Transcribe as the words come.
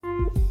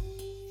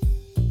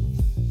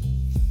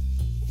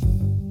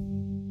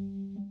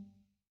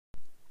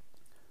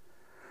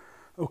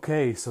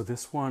Okay, so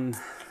this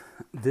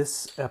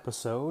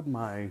episode,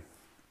 I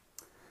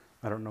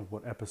don't know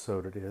what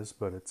episode it is,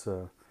 but it's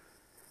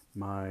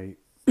my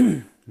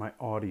my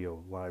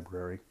audio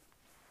library.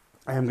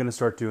 I am going to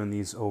start doing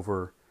these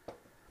over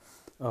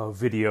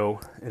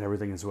video and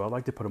everything as well. I'd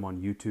like to put them on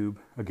YouTube.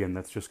 Again,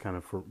 that's just kind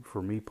of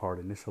for me part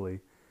initially.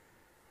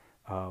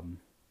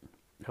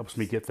 Helps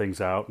me get things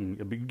out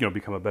and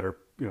become a better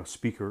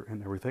speaker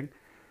and everything.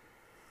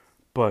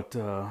 But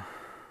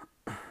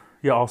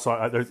yeah,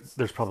 also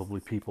there's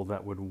probably people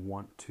that would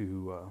want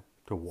to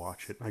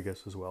watch it, I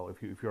guess, as well.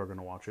 If you are going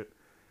to watch it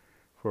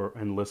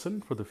and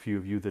listen, for the few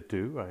of you that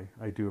do,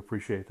 I do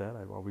appreciate that.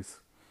 I always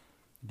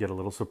get a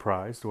little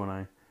surprised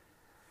when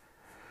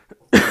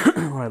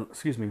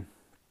excuse me,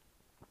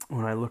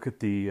 when I look at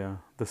the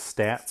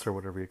stats or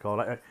whatever you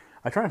call it.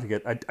 I try not to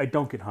get I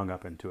don't get hung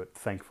up into it,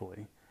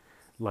 thankfully,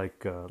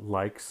 like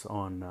likes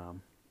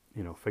on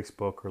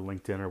Facebook or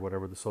LinkedIn or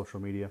whatever the social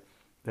media.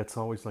 That's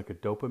always like a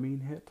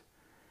dopamine hit.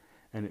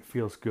 And it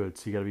feels good,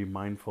 so you got to be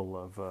mindful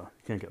of. You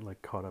can't get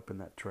caught up in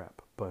that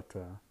trap. But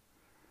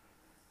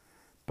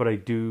I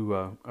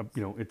do.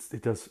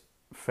 It does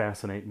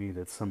fascinate me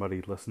that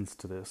somebody listens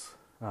to this.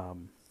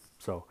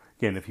 So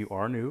again, if you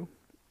are new,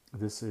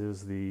 this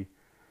is the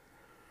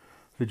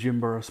Jim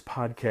Burris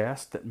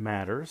podcast that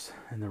matters,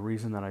 and the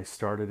reason that I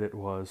started it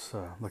was,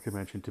 like I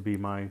mentioned, to be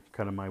my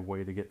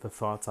way to get the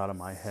thoughts out of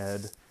my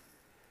head.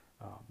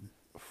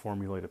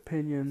 Formulate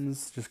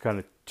opinions, just kind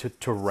of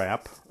to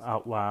rap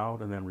out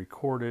loud and then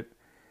record it,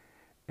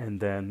 and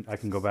then I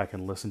can go back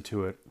and listen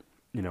to it,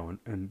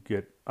 and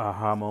get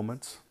aha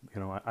moments.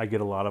 I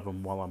get a lot of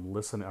them while I'm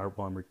listening or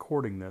while I'm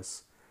recording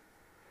this.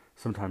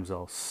 Sometimes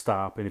I'll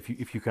stop, and if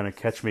you kind of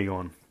catch me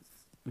going,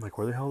 like,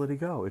 where the hell did he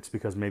go? It's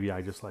because maybe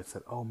I just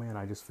said, oh man,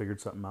 I just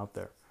figured something out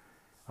there.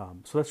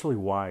 So that's really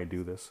why I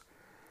do this.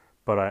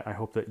 But I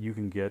hope that you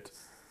can get,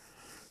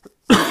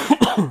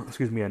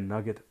 excuse me, a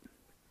nugget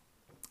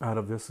out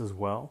of this as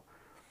well.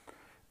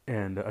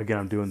 And again,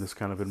 I'm doing this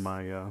kind of in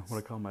my what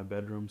I call my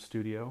bedroom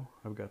studio.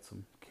 I've got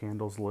some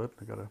candles lit.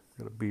 I got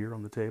a beer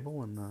on the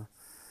table, and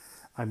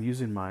I'm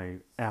using my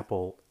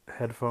Apple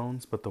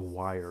headphones, but the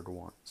wired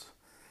ones.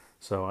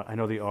 So I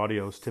know the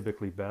audio is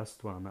typically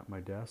best when I'm at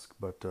my desk,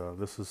 but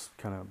this is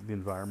kind of the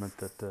environment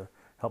that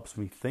helps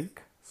me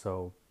think.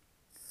 So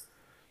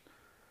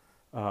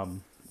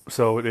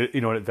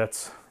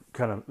that's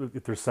kind of,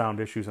 if there's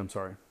sound issues, I'm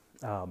sorry.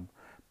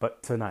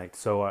 But tonight,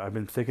 so I've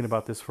been thinking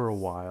about this for a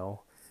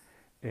while,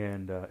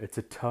 and it's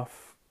a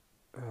tough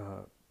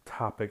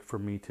topic for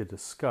me to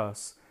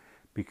discuss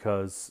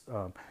because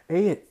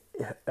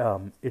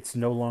it's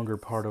no longer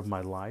part of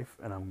my life,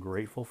 and I'm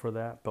grateful for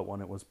that. But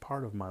when it was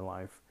part of my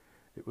life,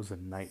 it was a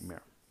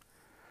nightmare.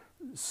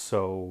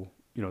 So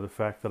the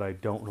fact that I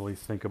don't really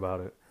think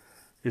about it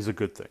is a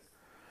good thing,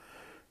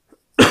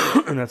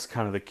 and that's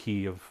kind of the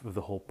key of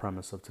the whole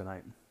premise of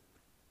tonight.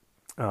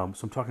 So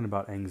I'm talking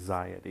about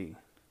anxiety.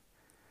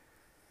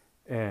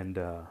 And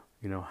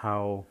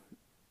how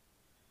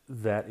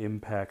that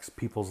impacts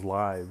people's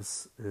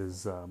lives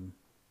is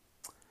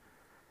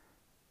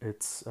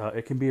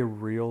it can be a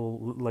real,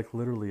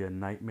 literally a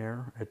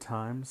nightmare at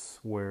times,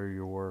 where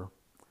you're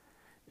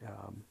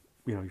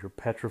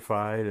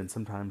petrified, and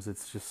sometimes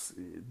it's just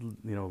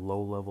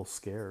low level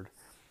scared.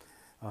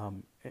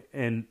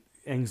 And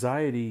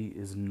anxiety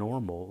is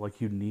normal.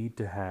 You need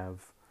to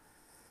have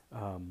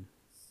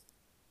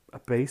a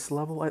base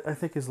level, I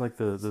think, is like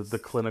the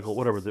clinical,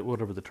 whatever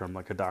the term,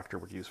 like a doctor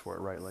would use for it,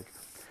 right?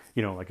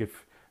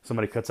 If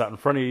somebody cuts out in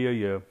front of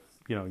you,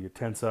 you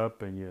tense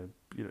up, and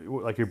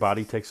like your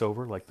body takes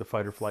over, like the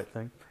fight or flight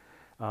thing.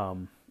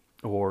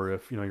 Or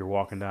if you're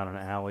walking down an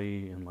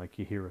alley and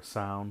you hear a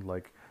sound,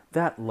 like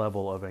that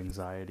level of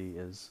anxiety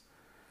is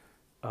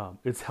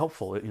it's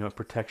helpful. It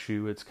protects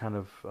you. It's kind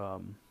of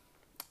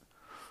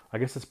I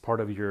guess it's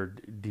part of your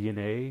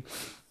DNA.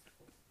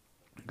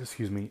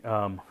 Excuse me,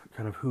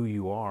 kind of who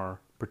you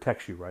are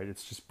protects you, right?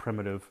 It's just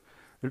primitive.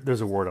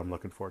 There's a word I'm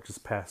looking for. It's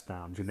just passed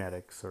down,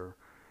 genetics or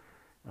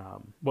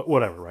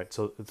whatever, right?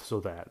 So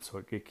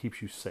it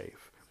keeps you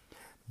safe.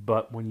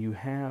 But when you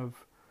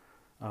have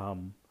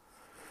an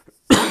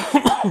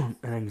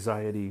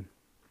anxiety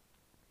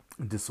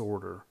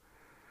disorder,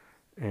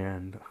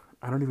 and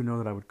I don't even know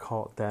that I would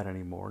call it that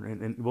anymore,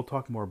 and we'll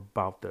talk more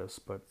about this,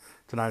 but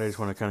tonight I just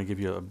want to kind of give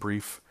you a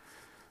brief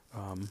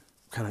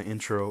kind of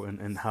intro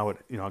and how it,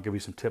 I'll give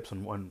you some tips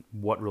on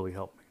what really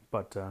helped me.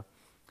 But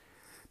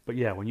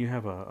yeah, when you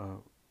have a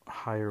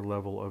higher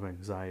level of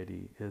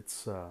anxiety,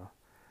 it's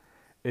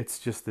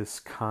just this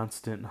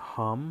constant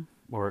hum,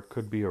 or it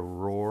could be a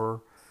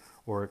roar,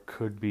 or it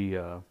could be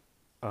a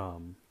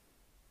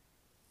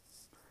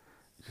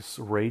just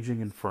raging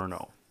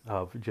inferno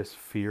of just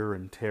fear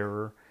and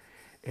terror.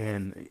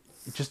 And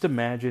just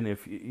imagine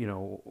if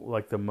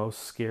the most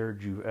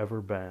scared you've ever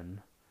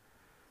been.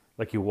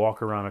 You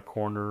walk around a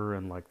corner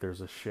and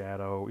there's a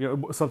shadow,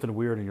 something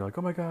weird, and you're like,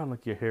 oh my God,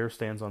 your hair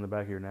stands on the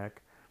back of your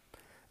neck.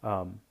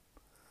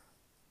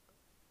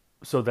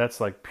 So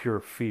that's pure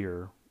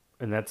fear,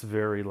 and that's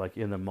very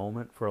in the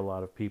moment for a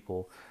lot of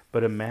people.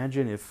 But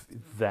imagine if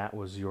that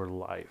was your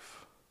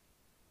life.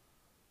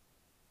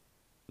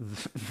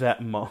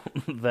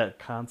 that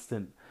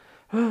constant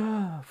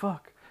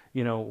fuck,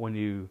 when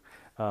you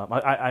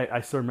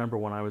I still remember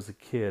when I was a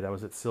kid. I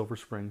was at Silver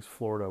Springs,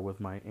 Florida, with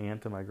my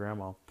aunt and my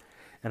grandma,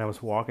 and I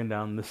was walking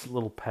down this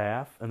little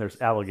path, and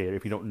there's alligator.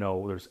 If you don't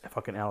know, there's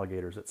fucking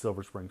alligators at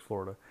Silver Springs,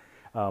 Florida.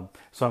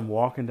 So I'm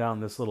walking down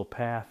this little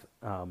path,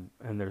 and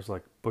there's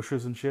like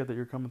bushes and shit that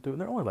you're coming through,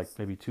 and they're only like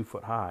maybe 2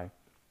 foot high.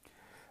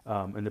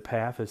 And the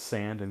path is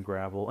sand and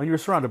gravel, and you're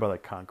surrounded by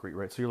like concrete,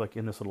 right? So you're like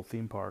in this little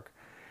theme park.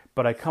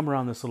 But I come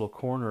around this little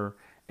corner,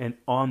 and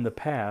on the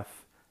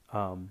path,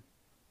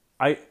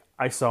 I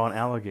I saw an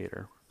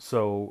alligator.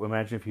 So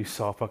imagine if you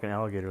saw a fucking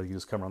alligator, you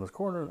just come around this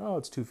corner, and, oh,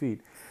 it's 2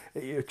 feet.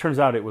 It turns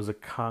out it was a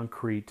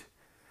concrete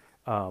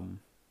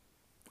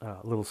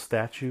little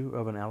statue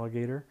of an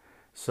alligator.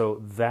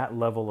 So that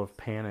level of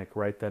panic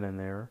right then and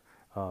there,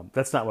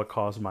 that's not what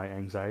caused my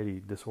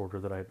anxiety disorder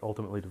that I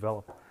ultimately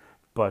developed.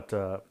 But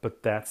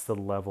that's the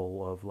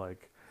level of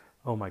like,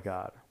 oh my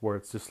God, where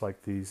it's just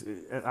like these.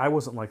 And I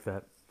wasn't like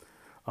that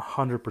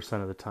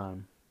 100% of the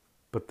time,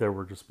 but there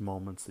were just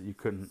moments that you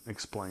couldn't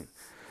explain.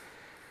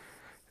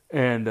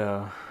 And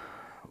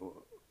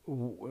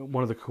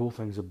one of the cool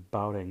things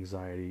about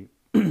anxiety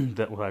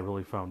that what I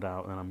really found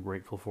out, and I'm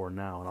grateful for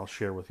now, and I'll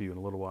share with you in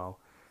a little while.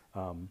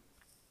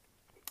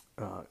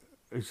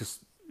 It's just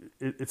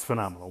it's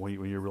phenomenal when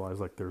you realize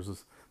like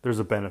there's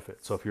a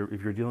benefit. So if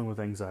you're dealing with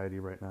anxiety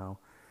right now,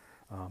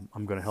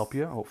 I'm going to help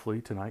you.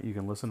 Hopefully tonight you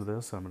can listen to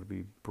this. I'm going to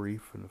be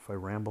brief, and if I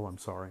ramble, I'm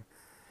sorry.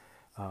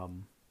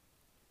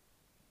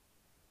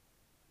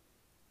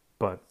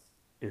 But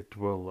it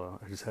will.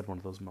 I just had one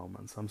of those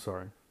moments. I'm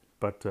sorry.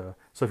 But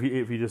so if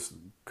you just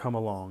come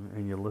along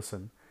and you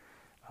listen,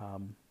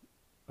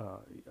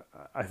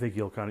 I think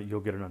you'll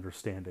get an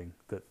understanding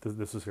that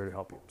this is here to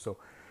help you. So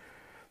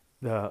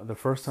the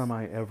first time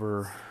I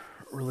ever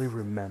really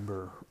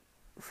remember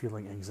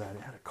feeling anxiety,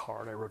 I had a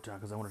card I wrote down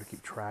because I wanted to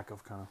keep track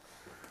of kind of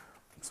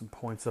some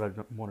points that I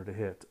wanted to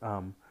hit.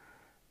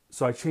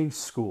 So I changed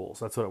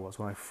schools. That's what it was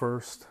when I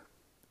first.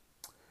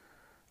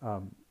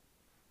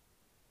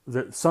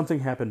 Something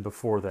happened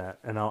before that,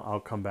 and I'll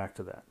come back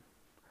to that.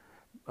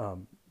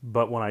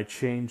 But when I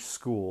changed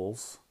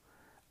schools,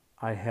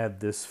 I had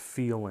this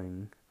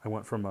feeling. I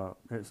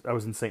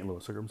was in St.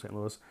 Louis, I grew up in St.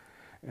 Louis,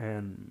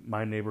 and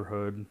my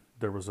neighborhood,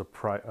 there was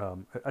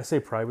I say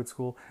private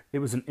school, it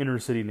was an inner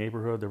city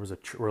neighborhood. There was a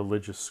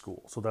religious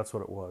school. So that's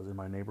what it was in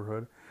my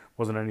neighborhood. It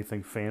wasn't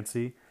anything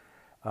fancy.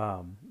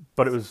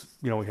 But it was,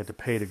 we had to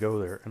pay to go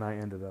there, and I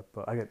ended up,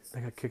 I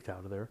got kicked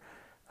out of there,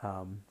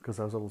 because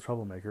I was a little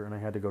troublemaker, and I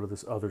had to go to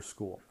this other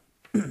school.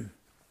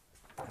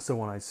 So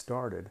when I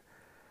started,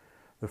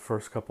 the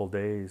first couple of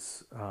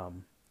days,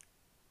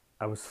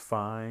 I was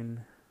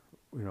fine,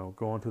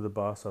 going to the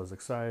bus. I was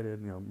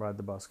excited, ride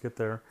the bus, get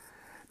there.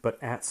 But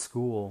at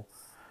school,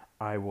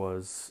 I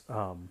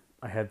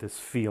had this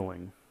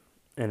feeling,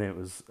 and it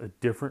was a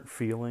different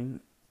feeling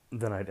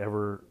than I'd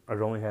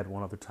only had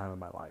one other time in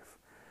my life.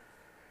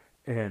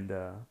 And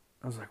I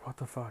was like, what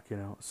the fuck,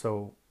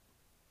 So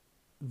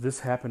this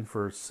happened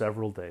for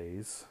several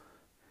days,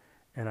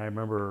 and I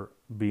remember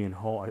being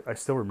home. I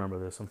still remember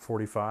this. I'm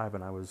 45,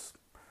 and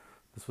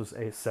this was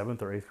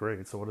 7th or 8th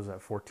grade, so what is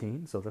that,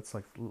 14? So that's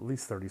like at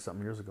least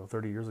 30-something years ago,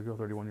 30 years ago,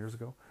 31 years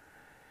ago.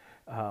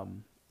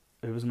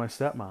 It was my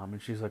stepmom,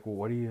 and she's like, well,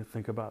 what do you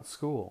think about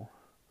school?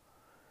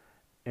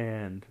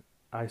 And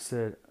I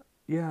said,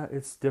 yeah,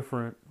 it's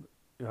different,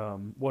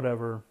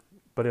 whatever.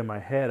 But in my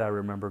head, I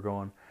remember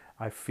going,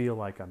 I feel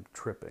like I'm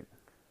tripping.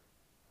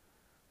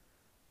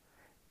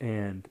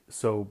 And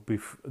so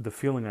the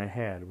feeling I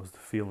had was the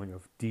feeling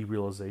of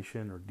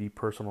derealization or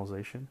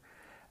depersonalization.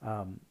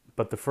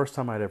 But the first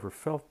time I'd ever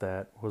felt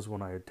that was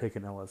when I had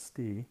taken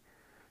LSD.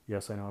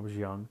 Yes, I know I was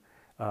young.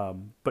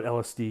 But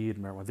LSD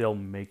and marijuana, they'll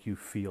make you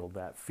feel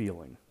that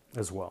feeling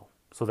as well.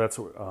 So that's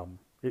what,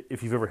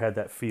 if you've ever had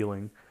that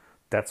feeling,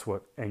 that's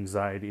what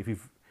anxiety,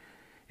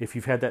 if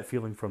you've had that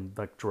feeling from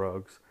like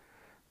drugs,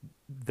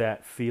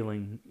 that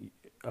feeling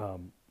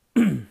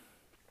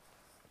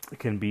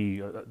can be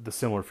the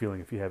similar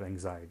feeling if you have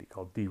anxiety,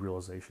 called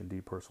derealization,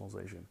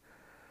 depersonalization.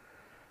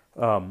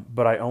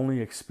 But I only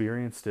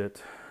experienced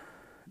it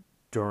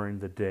during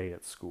the day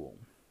at school.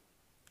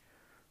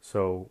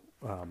 So,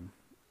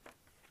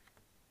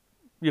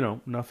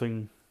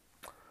 nothing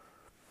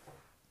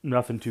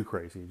too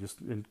crazy.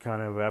 Just in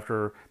kind of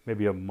after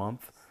maybe a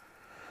month,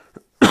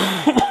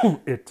 I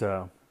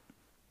didn't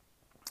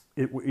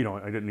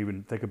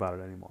even think about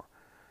it anymore,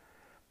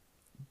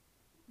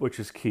 which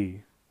is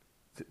key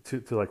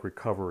to like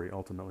recovery.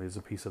 Ultimately, is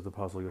a piece of the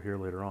puzzle you'll hear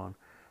later on.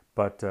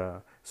 But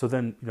so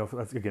then,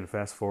 again,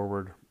 fast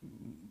forward,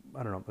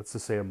 I don't know, let's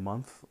just say a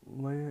month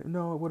later.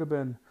 No, it would have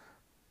been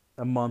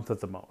a month at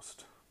the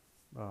most.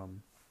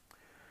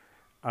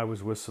 I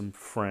was with some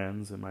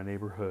friends in my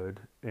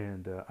neighborhood,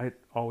 and I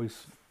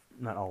always,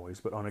 not always,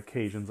 but on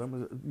occasions, I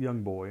was a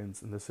young boy in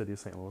the city of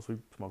St. Louis. We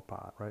smoked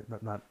pot, right?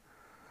 Not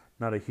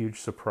a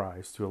huge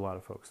surprise to a lot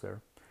of folks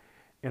there.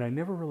 And I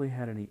never really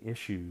had any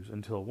issues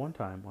until one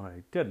time when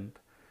I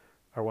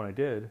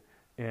did,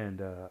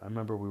 and I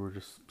remember we were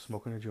just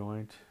smoking a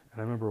joint, And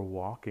I remember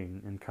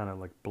walking and kind of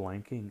like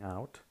blanking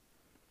out.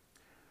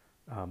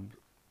 Um,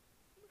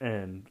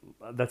 and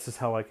that's just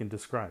how I can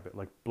describe it.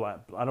 Like black,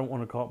 I don't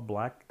want to call it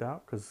blacked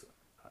out because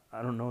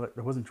I don't know that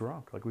I wasn't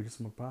drunk. Like we just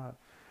smoked pot,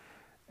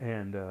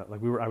 and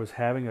I was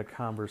having a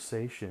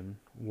conversation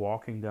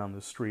walking down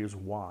the street. It was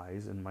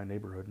Wise in my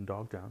neighborhood in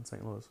Dogtown,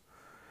 St. Louis,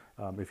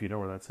 if you know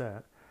where that's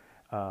at.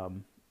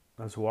 Um,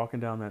 I was walking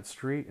down that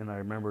street, and I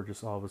remember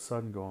just all of a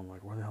sudden going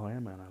like, "Where the hell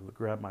am I?" And I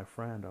grabbed my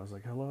friend. I was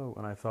like, "Hello,"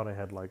 and I thought I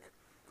had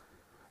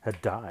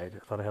died. I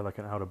thought I had like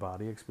an out of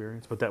body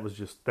experience, but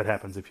that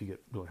happens if you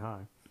get really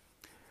high.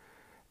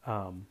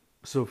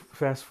 So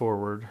fast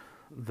forward,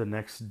 the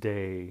next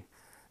day,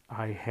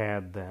 I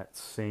had that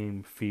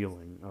same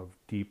feeling of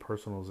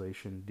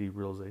depersonalization,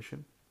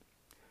 derealization,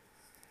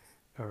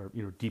 or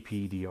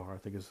DPDR. I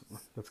think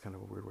that's kind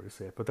of a weird way to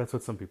say it, but that's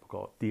what some people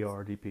call it.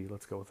 DR, DP.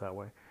 Let's go with that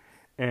way.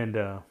 And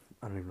I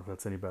don't even know if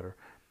that's any better,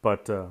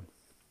 but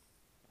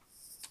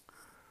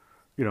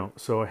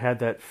so I had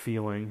that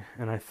feeling,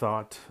 and I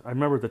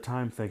remember at the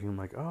time thinking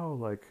like, oh,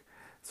 like,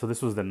 so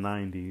this was the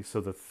 '90s, so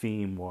the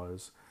theme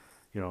was,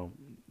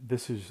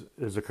 this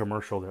is a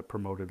commercial that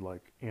promoted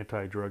like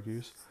anti-drug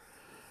use,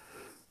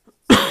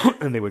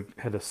 and they would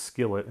had a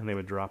skillet, and they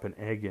would drop an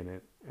egg in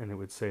it, and it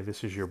would say,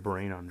 "This is your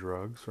brain on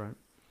drugs," right?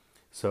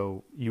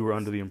 So you were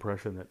under the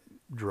impression that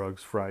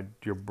drugs fried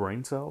your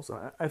brain cells.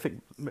 I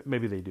think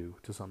maybe they do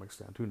to some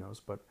extent. Who knows?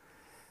 But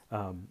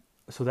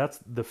so that's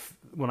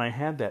when I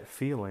had that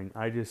feeling,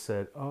 I just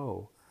said,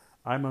 "Oh,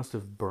 I must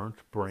have burnt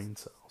brain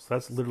cells."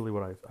 That's literally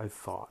what I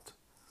thought.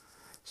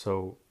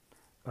 So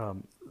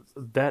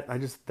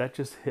that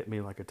just hit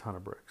me like a ton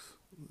of bricks,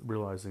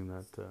 realizing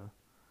that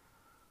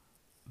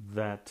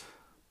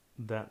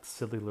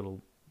silly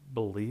little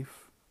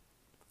belief,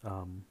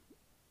 um,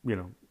 you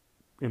know,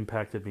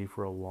 impacted me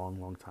for a long,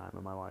 long time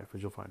in my life,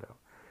 as you'll find out.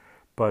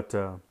 But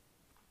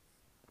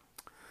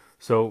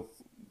so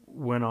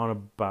went on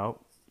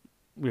about,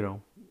 you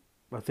know,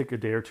 I think a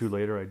day or two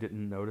later, I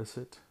didn't notice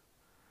it,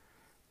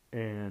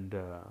 and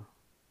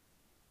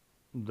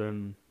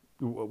then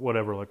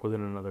whatever, like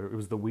within it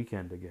was the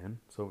weekend again,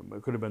 so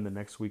it could have been the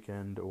next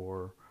weekend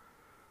or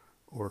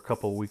a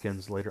couple of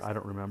weekends later. I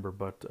don't remember,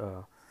 but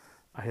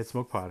I had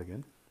smoked pot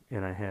again,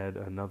 and I had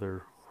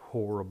another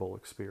horrible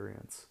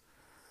experience,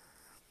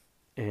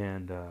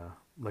 and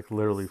like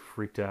literally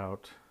freaked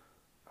out.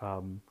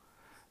 Um,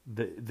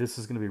 this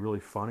is going to be really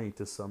funny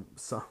to some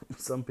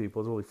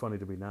people. It's really funny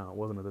to me now. It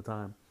wasn't at the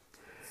time,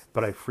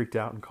 but I freaked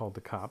out and called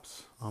the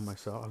cops on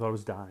myself. I thought I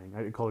was dying. I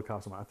didn't call the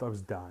cops on myself. I thought I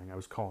was dying. I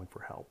was calling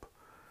for help.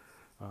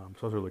 So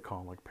I was really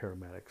calling like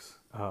paramedics.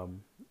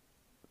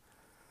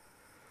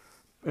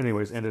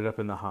 Anyways, ended up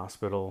in the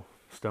hospital,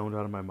 stoned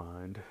out of my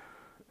mind,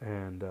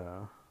 and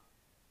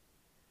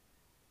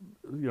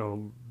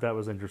that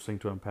was interesting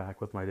to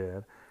unpack with my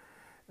dad.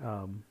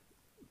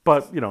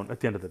 But at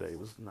the end of the day, it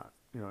was not.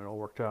 It all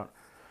worked out.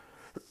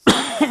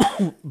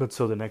 But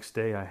so the next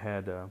day, I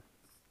had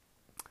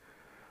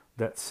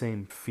that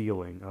same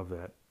feeling of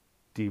that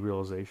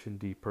derealization,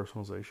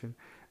 depersonalization,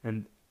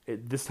 and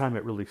this time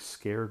it really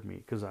scared me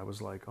because I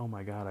was like, oh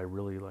my god, I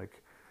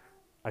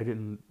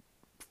didn't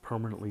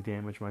permanently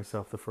damage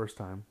myself the first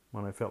time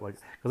when I felt like,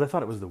 because I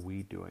thought it was the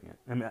weed doing it,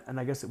 and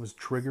I guess it was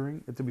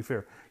triggering. To be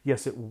fair,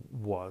 yes, it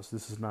was.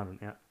 This is not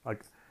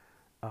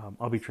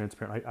I'll be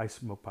transparent. I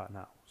smoke pot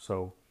now,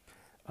 so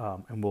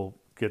and we'll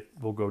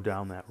go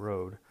down that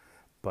road,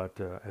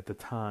 but at the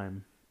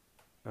time,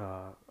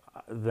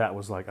 that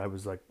was like I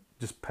was like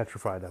just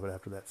petrified of it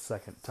after that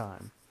second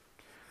time,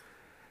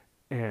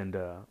 and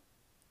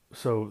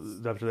so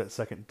after that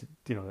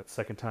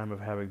second time of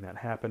having that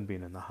happen,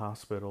 being in the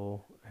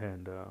hospital,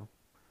 and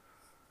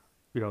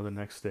the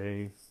next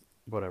day,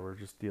 whatever,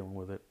 just dealing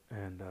with it,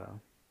 and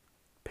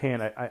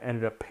I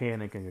ended up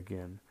panicking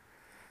again,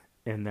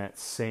 in that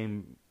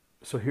same.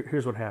 So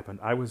here's what happened.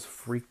 I was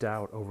freaked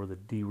out over the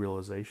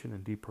derealization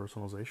and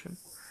depersonalization,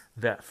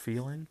 that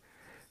feeling,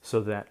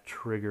 so that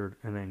triggered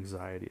an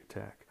anxiety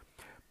attack.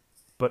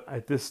 But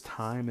at this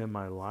time in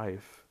my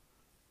life,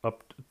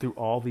 up through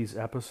all these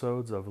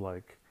episodes of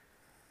like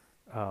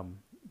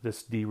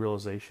this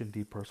derealization,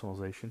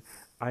 depersonalization,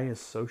 I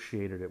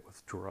associated it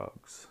with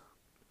drugs.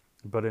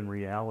 But in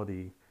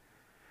reality,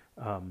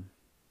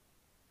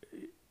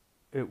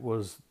 there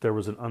was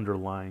an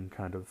underlying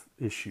kind of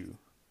issue.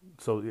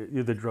 So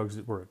the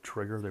drugs were a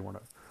trigger. They weren't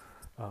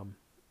I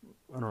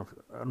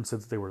don't say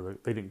that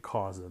they didn't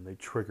cause them.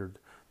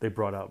 They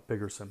brought out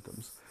bigger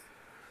symptoms.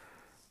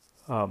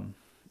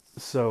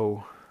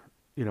 So,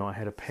 I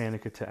had a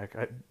panic attack.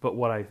 But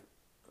what I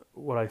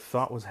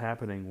thought was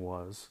happening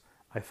was,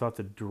 I thought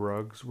the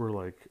drugs were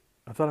like,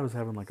 I thought I was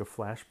having like a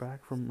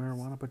flashback from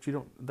marijuana, but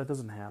that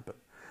doesn't happen.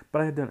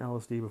 But I had done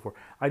LSD before.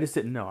 I just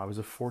didn't know. I was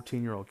a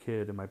 14-year-old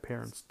kid, and my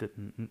parents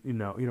didn't, they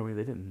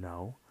didn't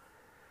know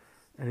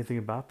anything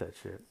about that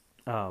shit.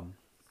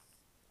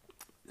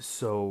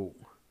 So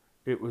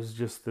it was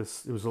just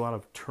it was a lot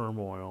of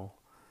turmoil.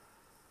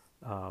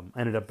 I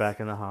ended up back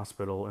in the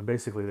hospital, and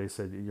basically they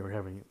said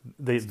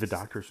the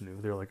doctors knew.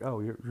 They were like,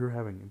 "Oh, you're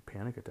having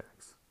panic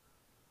attacks."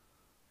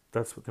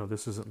 that's,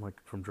 this isn't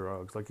like from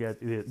drugs. Like, yeah,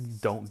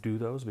 don't do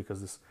those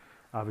because this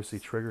obviously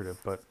triggered it.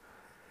 But,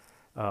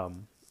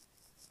 um,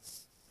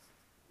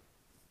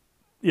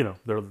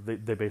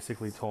 they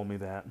basically told me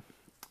that.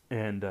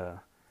 And,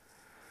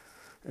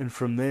 and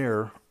from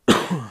there,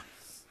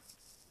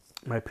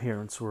 my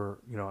parents were,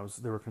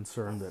 they were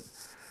concerned that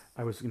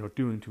I was,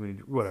 doing too many,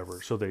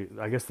 whatever. So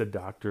I guess the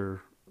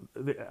doctor,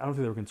 I don't think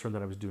they were concerned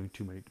that I was doing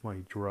too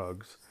many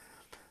drugs,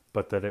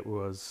 but that it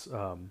was,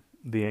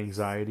 the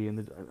anxiety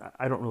and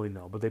I don't really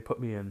know, but they put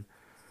me in,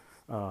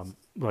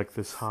 like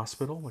this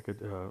hospital, like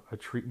a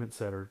treatment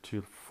center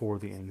for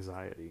the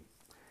anxiety.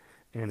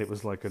 And it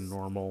was like a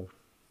normal,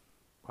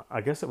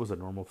 I guess it was a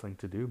normal thing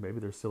to do. Maybe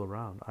they're still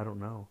around. I don't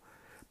know.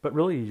 But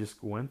really, you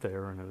just went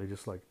there and they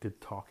just like did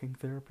talking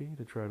therapy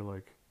to try to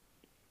like,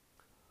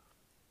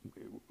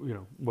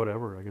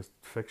 whatever, I guess,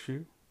 fix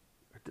you.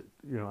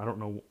 I don't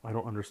know. I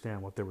don't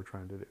understand what they were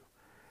trying to do.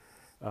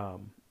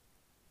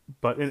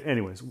 But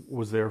anyways,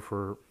 was there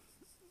for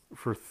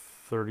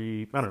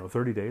 30, I don't know,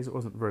 30 days. It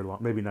wasn't very long.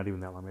 Maybe not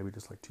even that long. Maybe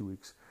just like 2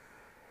 weeks.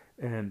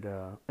 And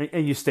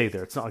you stay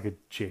there. It's not like a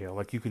jail.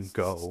 Like you can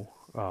go,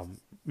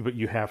 but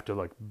you have to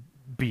like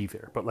be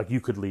there. But like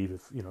you could leave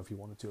if you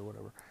wanted to or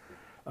whatever.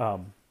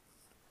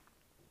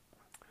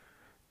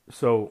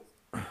 So,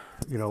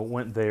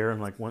 went there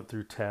and like went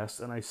through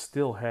tests, and I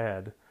still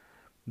had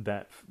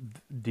that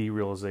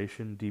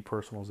derealization,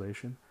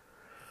 depersonalization,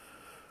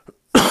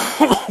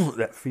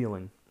 that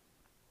feeling.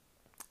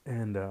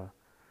 And I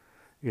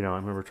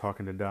remember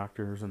talking to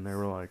doctors, and they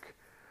were like,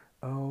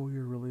 "Oh,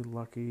 you're really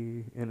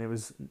lucky." And it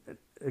was,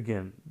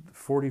 again,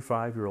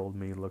 45-year-old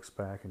me looks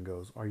back and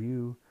goes, "Are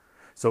you?"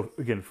 So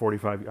again,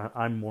 45.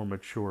 I'm more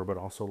mature, but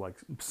also like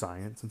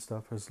science and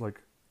stuff has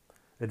like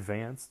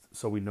advanced,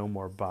 so we know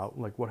more about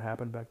like what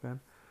happened back then.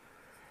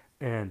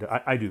 And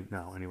I do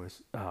now,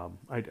 anyways.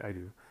 I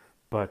do,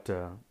 but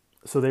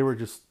so they were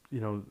just,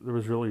 there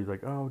was really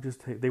like, oh,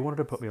 just they wanted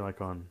to put me like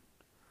on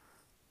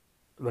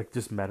like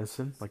just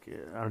medicine. Like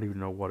I don't even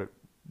know what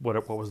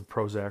was the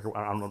Prozac, or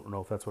I don't know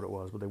if that's what it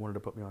was, but they wanted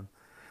to put me on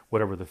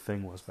whatever the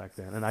thing was back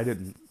then, and I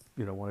didn't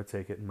want to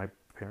take it, and my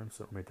parents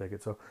didn't want me to take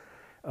it, so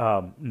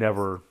I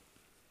never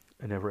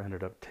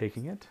ended up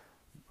taking it,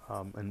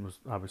 and was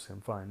obviously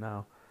I'm fine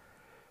now.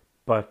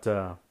 But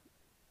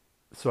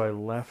so I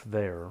left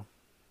there,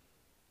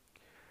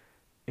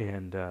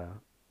 and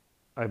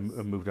I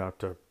moved out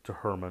to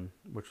Herman,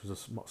 which was a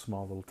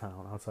small little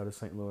town outside of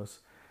St. Louis.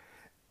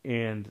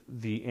 And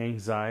the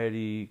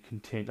anxiety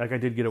continued. Like I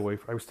did get away.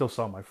 I still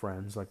saw my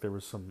friends. Like there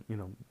was some,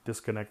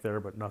 disconnect there,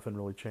 but nothing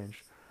really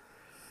changed.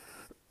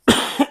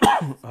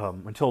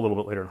 Until a little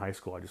bit later in high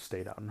school, I just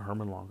stayed out in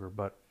Herman longer.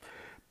 But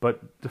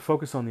to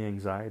focus on the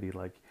anxiety,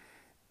 like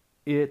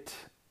it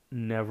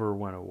never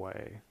went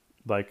away.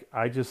 Like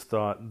I just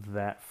thought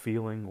that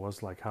feeling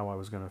was like how I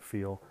was going to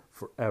feel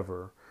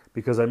forever.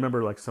 Because I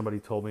remember like somebody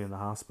told me in the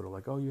hospital,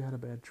 like, "Oh, you had a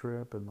bad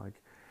trip, and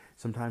like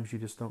sometimes you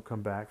just don't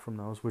come back from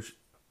those." Which,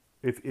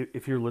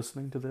 if you're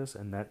listening to this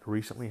and that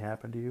recently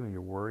happened to you and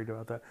you're worried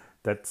about that,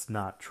 that's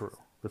not true.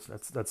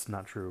 That's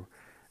not true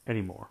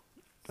anymore.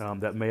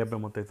 That may have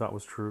been what they thought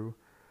was true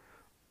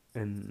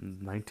in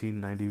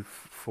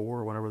 1994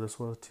 or whenever this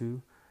was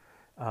too.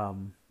 Yeah,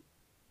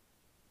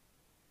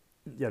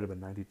 it'd have been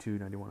 92,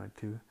 91,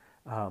 92.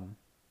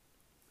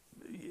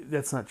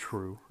 That's not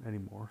true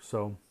anymore.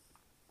 So,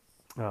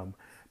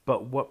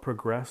 but what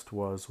progressed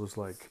was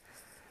like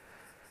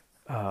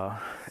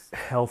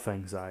health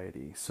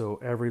anxiety. So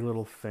every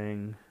little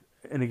thing,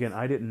 and again,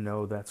 I didn't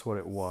know that's what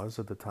it was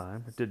at the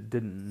time. I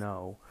didn't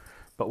know.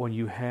 But when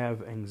you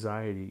have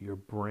anxiety, your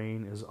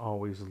brain is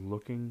always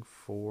looking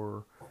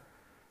for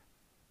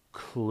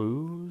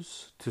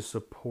clues to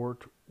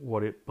support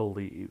what it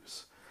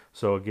believes.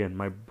 So again,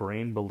 my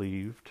brain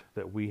believed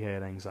that we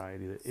had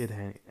anxiety, that it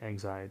had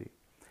anxiety.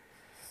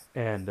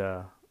 And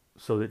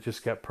so it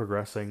just kept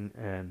progressing,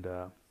 and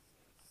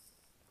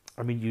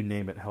I mean, you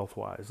name it,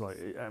 health-wise. Like,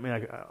 I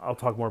mean, I'll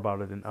talk more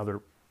about it in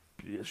other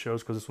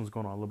shows because this one's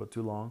going on a little bit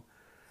too long.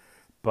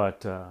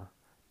 But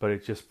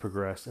it just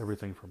progressed,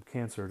 everything from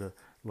cancer to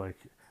like,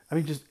 I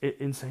mean, just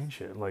insane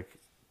shit, like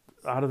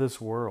out of this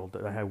world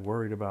that I had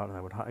worried about, and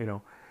I would,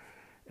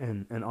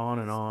 and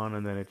on,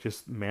 and then it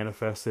just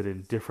manifested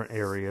in different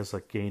areas,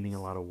 like gaining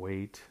a lot of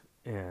weight,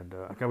 and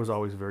like I was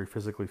always very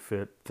physically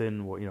fit,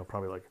 thin,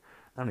 probably like,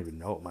 I don't even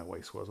know what my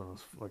waist was when I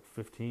was like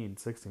 15,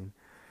 16.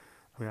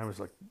 I mean, I was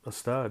like a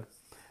stud.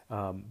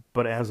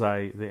 But as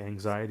the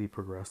anxiety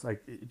progressed, I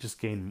just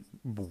gained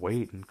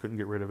weight and couldn't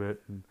get rid of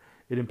it, and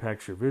it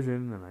impacts your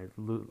vision.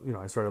 And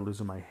I started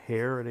losing my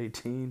hair at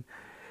 18.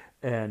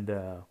 And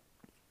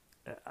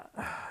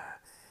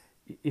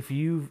if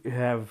you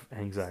have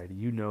anxiety,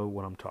 you know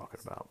what I'm talking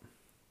about.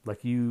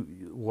 Like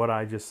what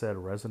I just said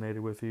resonated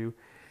with you.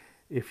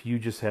 If you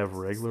just have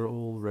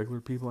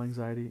regular people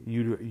anxiety,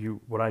 you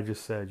what I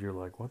just said, you're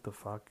like, what the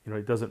fuck?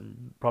 It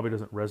probably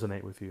doesn't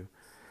resonate with you.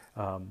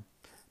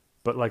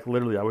 But like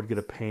literally, I would get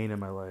a pain in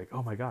my leg.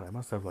 Oh my god, I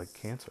must have like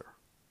cancer.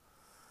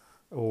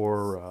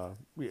 Or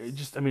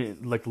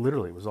like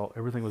literally,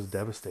 everything was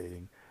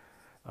devastating.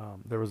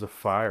 There was a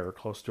fire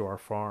close to our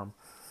farm.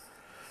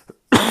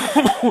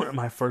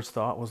 My first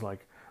thought was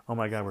like, "Oh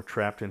my God, we're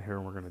trapped in here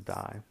and we're gonna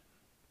die."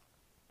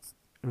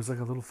 It was like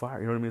a little fire.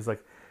 You know what I mean? It's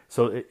like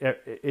so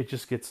it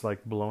just gets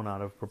like blown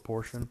out of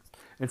proportion.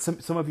 And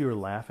some of you are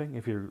laughing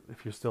if you're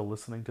still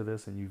listening to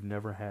this and you've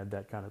never had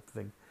that kind of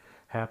thing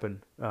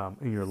happen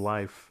in your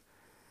life.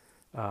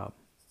 I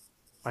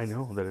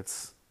know that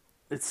it's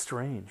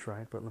strange,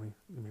 right? But let me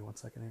give me 1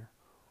 second here.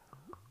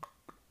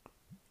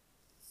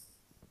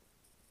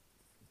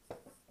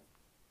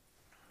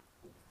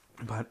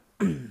 But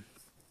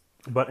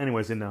but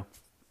anyways,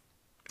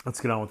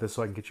 let's get on with this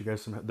so I can get you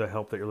guys the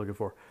help that you're looking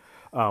for.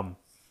 I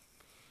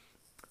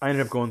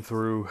ended up going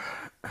through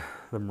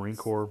the Marine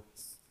Corps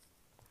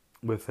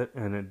with it,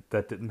 and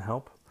that didn't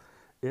help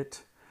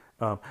it.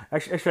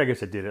 Actually, I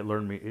guess it did.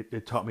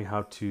 It taught me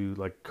how to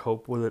like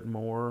cope with it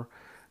more.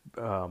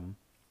 I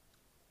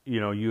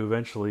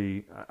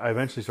eventually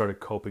started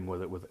coping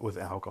with it with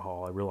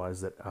alcohol. I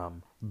realized that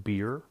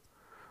beer.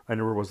 I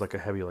never was like a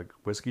heavy like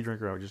whiskey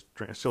drinker.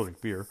 I still drink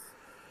beer,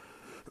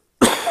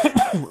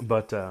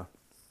 but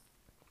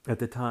at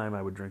the time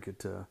I would drink it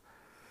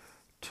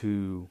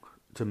to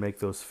make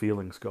those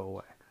feelings go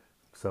away.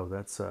 So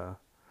that's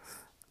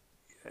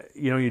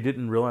you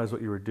didn't realize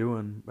what you were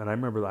doing. And I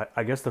remember,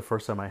 I guess the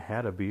first time I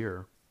had a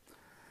beer.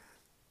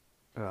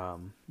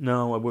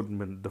 No, it wouldn't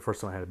have been the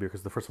first time I had a beer,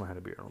 because the first time I had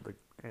a beer, I don't think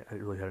I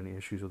really had any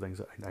issues with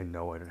anxiety. I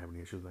know I didn't have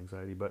any issues with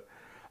anxiety, but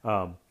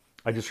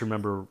I just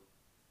remember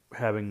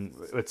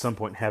at some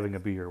point having a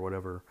beer,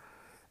 whatever,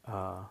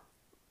 a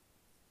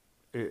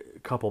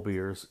couple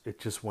beers, it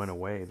just went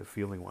away. The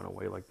feeling went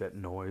away, like that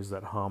noise,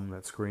 that hum,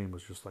 that scream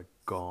was just like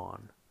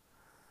gone.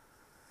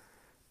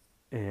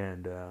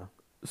 And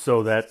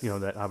so that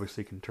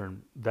obviously can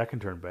turn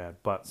bad.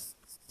 But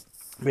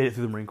made it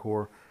through the Marine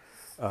Corps.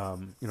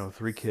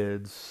 3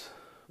 kids,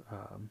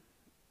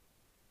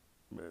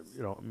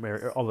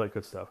 married, all that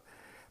good stuff.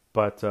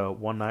 But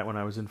one night when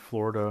I was in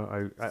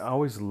Florida, I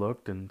always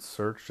looked and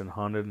searched and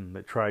hunted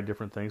and tried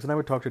different things. And I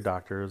would talk to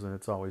doctors, and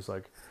it's always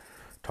like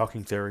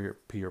talking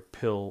therapy or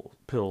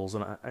pills.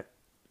 And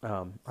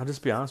I'll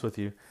just be honest with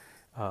you,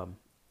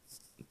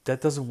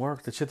 that doesn't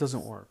work. That shit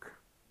doesn't work.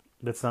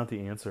 That's not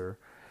the answer.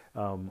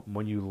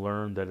 When you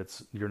learn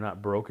that you're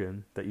not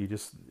broken, that you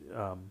just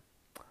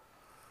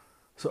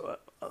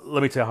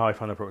let me tell you how I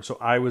found the program. So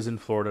I was in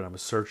Florida and I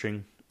was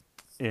searching,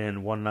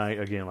 and one night,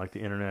 again, like the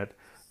internet,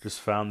 just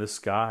found this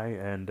guy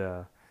and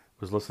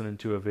was listening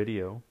to a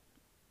video,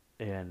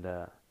 and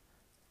I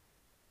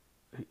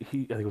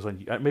think it was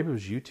maybe it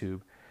was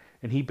YouTube,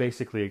 and he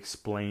basically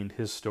explained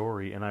his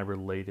story, and I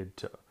related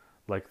to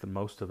like the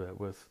most of it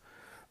with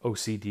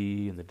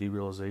OCD and the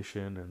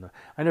derealization, and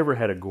I never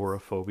had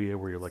agoraphobia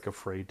where you're like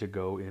afraid to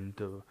go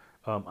into.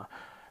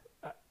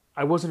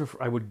 I wasn't.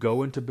 I would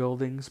go into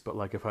buildings, but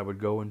like if I would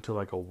go into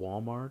like a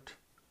Walmart,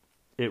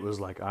 it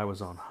was like I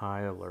was on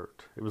high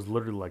alert. It was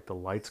literally like the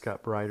lights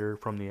got brighter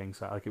from the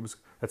anxiety. Like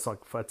that's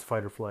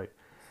fight or flight.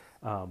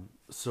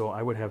 So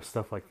I would have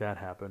stuff like that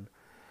happen.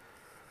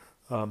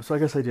 So I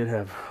guess I did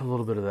have a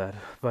little bit of that.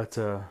 But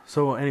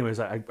so anyways,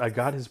 I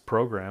got his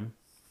program,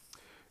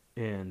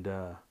 and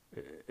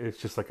it's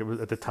just like it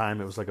was at the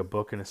time. It was like a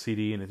book and a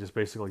CD, and it just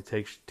basically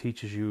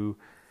teaches you.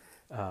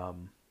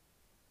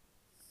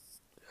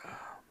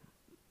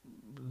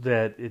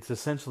 That it's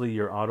essentially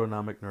your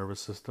autonomic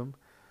nervous system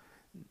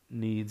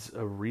needs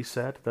a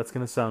reset. That's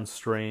going to sound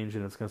strange,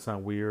 and it's going to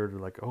sound weird,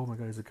 like, oh my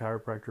God, he's a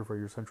chiropractor for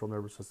your central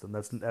nervous system.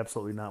 That's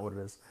absolutely not what it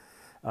is.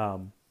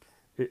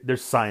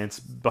 There's science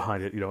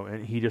behind it,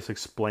 and he just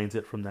explains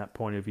it from that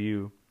point of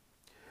view.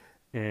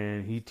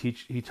 And he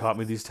taught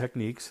me these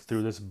techniques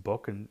through this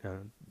book, and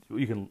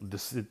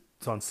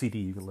it's on CD.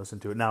 You can listen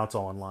to it now. It's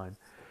all online.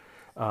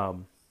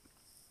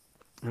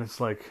 And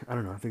it's like, I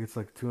don't know, I think it's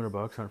like $200,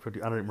 $150.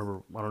 I don't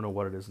remember. I don't know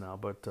what it is now,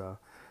 but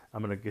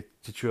I'm going to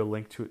get you a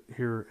link to it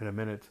here in a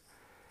minute.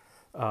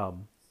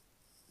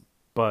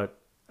 But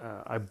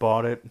I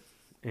bought it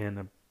and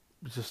I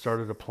just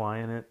started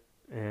applying it,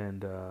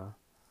 and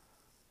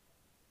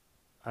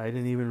I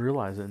didn't even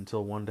realize it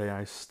until one day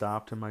I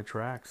stopped in my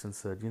tracks and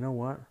said, you know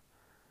what?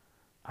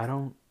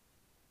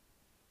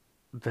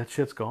 That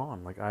shit's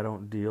gone. Like, I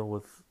don't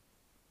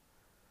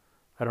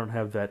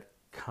have that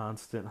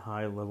constant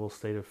high level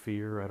state of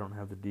fear. I don't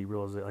have the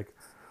derealization. Like,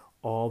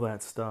 all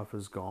that stuff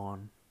is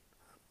gone.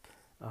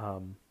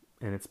 And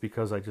it's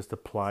because I just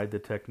applied the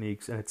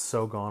techniques, and it's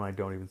so gone I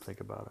don't even think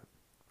about it.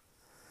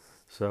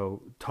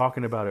 So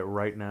talking about it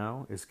right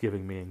now is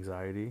giving me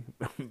anxiety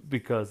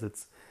because it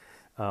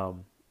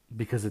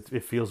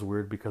feels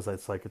weird, because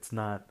it's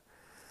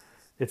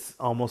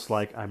almost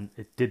like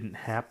it didn't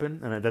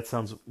happen, and that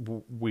sounds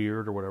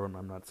weird or whatever.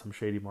 I'm not some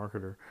shady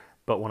marketer,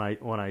 but when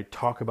I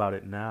talk about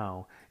it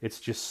now, it's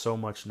just so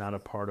much not a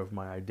part of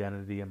my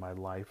identity and my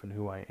life and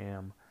who I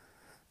am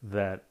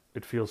that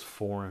it feels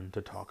foreign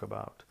to talk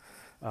about.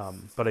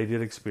 But I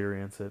did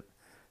experience it,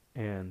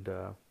 and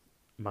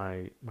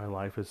my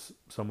life is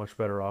so much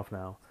better off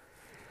now.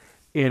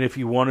 And if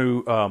you want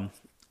to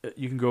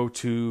you can go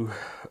to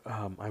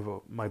I have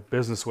my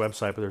business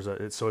website, but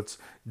it's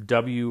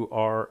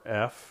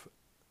WRFCG,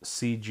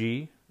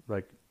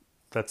 like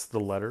that's the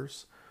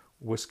letters,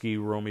 Whiskey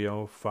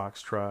Romeo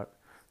Foxtrot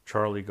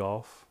Charlie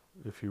Golf,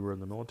 if you were in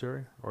the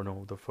military or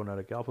know the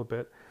phonetic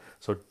alphabet.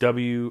 So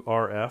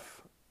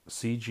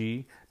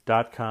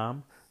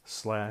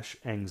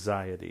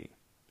WRFCG.com/anxiety.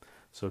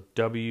 So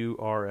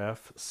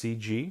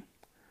WRFCG.com.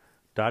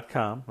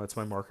 That's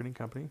my marketing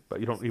company, but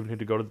you don't even need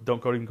to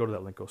don't even go to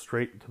that link. Go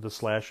straight to the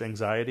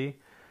 /anxiety,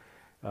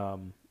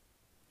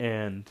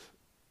 and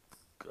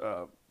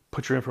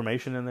put your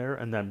information in there,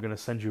 and then I'm going to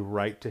send you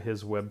right to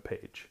his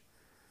webpage.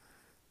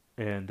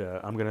 And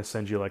I'm going to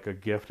send you like a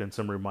gift and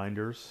some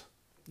reminders.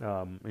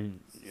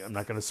 And I'm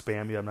not going to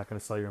spam you. I'm not going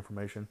to sell your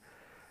information.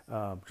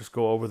 Just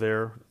go over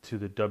there to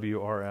the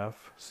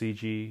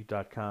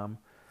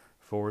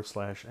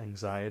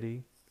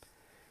WRFCG.com/anxiety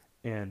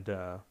and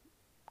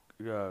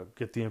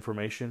get the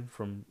information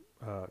from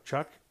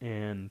Chuck.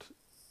 And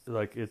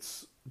like,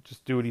 it's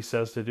just do what he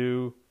says to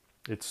do.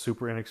 It's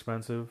super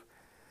inexpensive,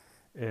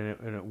 and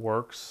it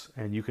works.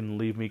 And you can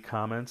leave me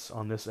comments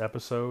on this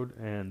episode,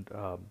 and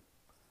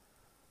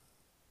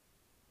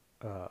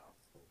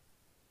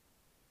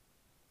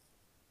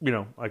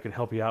I can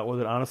help you out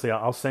with it. Honestly,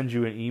 I'll send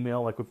you an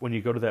email. Like when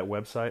you go to that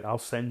website, I'll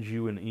send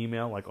you an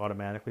email like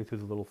automatically through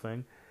the little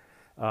thing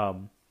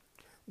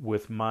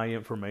with my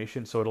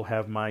information. So it'll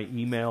have my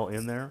email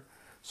in there.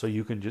 So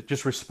you can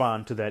just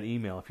respond to that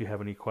email if you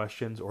have any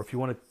questions, or if you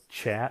want to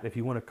chat, if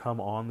you want to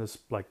come on this,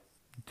 like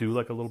do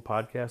like a little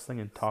podcast thing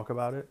and talk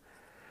about it,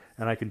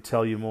 and I can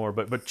tell you more.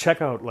 But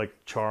check out like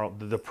Charles,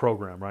 the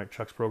program, right?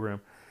 Chuck's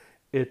program.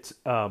 It's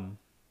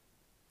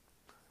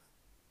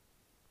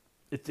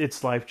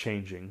life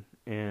changing,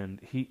 and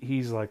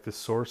he's like the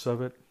source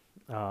of it.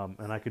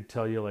 And I could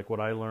tell you like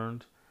what I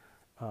learned,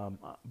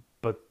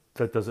 but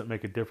that doesn't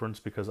make a difference,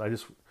 because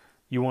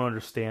you won't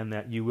understand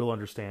that. You will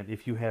understand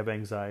if you have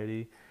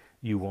anxiety,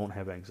 you won't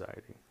have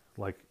anxiety.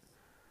 Like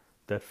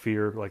that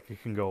fear, like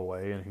it can go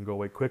away, and it can go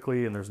away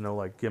quickly, and there's no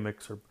like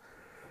gimmicks or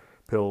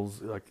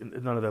pills, like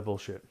none of that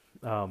bullshit.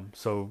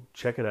 So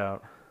check it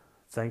out.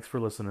 Thanks for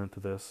listening to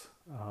this.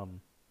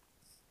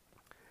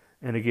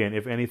 And again,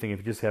 if anything, if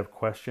you just have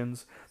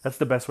questions, that's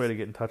the best way to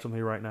get in touch with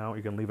me right now.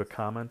 You can leave a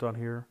comment on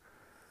here,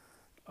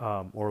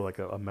 or like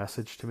a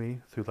message to me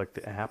through like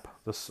the app.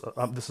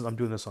 I'm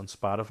doing this on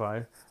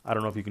Spotify. I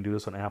don't know if you can do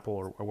this on Apple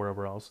or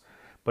wherever else.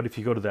 But if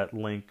you go to that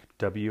link,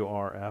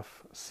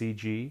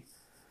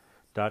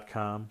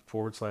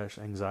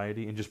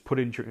 WRFCG.com/anxiety, and just put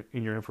in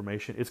your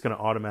information, it's going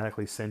to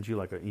automatically send you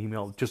like an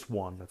email, just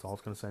one. That's all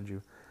it's going to send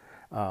you.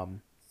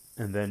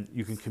 And then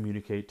you can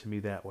communicate to me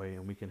that way,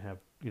 and we can have,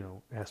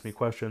 ask me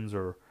questions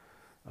or,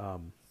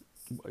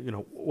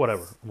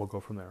 whatever. And we'll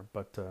go from there.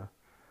 But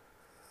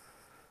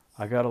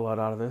I got a lot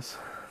out of this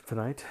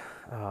tonight.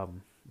 It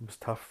was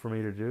tough for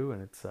me to do,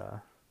 and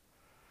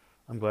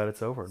I'm glad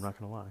it's over. I'm not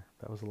going to lie.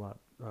 That was a lot.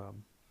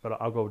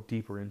 But I'll go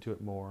deeper into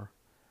it more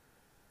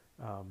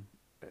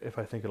if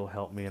I think it'll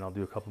help me, and I'll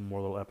do a couple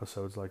more little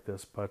episodes like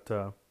this. But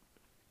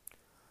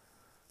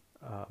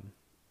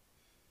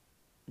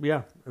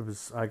yeah,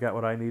 I got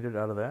what I needed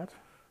out of that,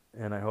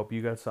 and I hope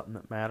you got something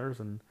that matters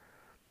and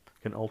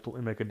can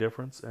ultimately make a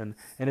difference. And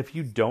if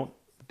you don't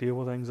deal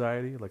with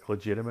anxiety, like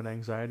legitimate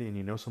anxiety, and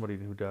you know somebody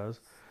who does,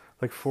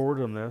 like forward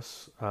them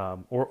this,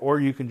 or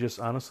you can just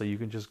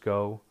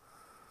go,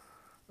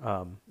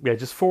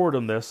 just forward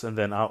them this, and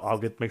then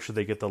I'll make sure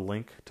they get the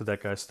link to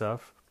that guy's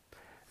stuff,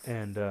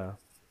 and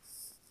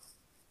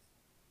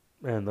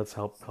let's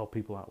help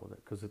people out with it,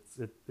 because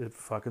it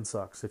fucking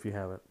sucks if you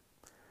have it.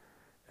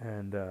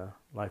 And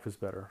life is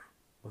better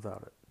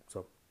without it.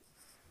 So,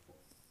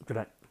 good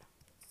night.